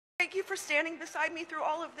Thank you for standing beside me through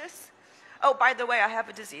all of this. Oh, by the way, I have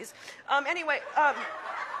a disease. Anyway,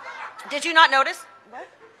 did you not notice? What?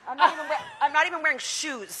 I'm not even wearing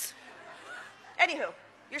shoes. Anywho,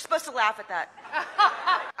 you're supposed to laugh at that.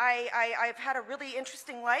 I've had a really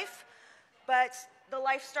interesting life, but the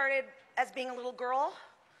life started as being a little girl,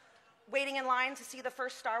 waiting in line to see the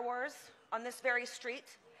first Star Wars on this very street,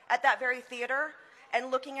 at that very theater, and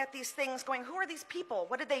looking at these things going, who are these people?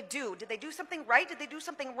 What did they do? Did they do something right? Did they do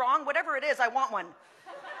something wrong? Whatever it is, I want one.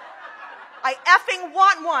 I effing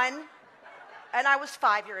want one, and I was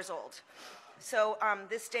 5 years old. So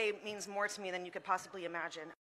this day means more to me than you could possibly imagine.